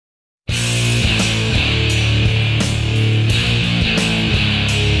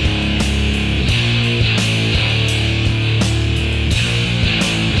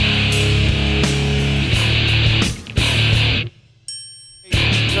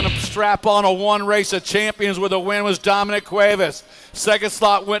strap on a one race of champions with a win was Dominic Cuevas. Second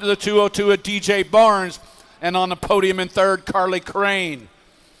slot went to the 202 of DJ Barnes. And on the podium in third, Carly Crane.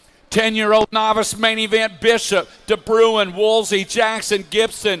 10-year-old novice main event, Bishop, DeBruin, Woolsey, Jackson,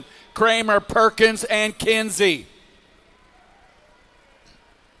 Gibson, Kramer, Perkins, and Kinsey.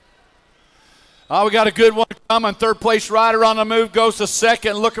 Oh, we got a good one coming. Third place rider on the move goes to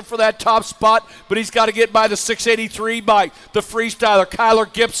second, looking for that top spot, but he's got to get by the 683 bike. The freestyler,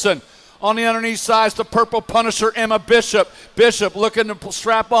 Kyler Gibson. On the underneath side is the purple Punisher, Emma Bishop. Bishop looking to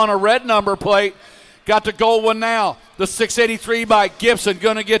strap on a red number plate. Got the gold one now. The 683 bike, Gibson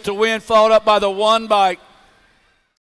going to get to win, followed up by the one bike.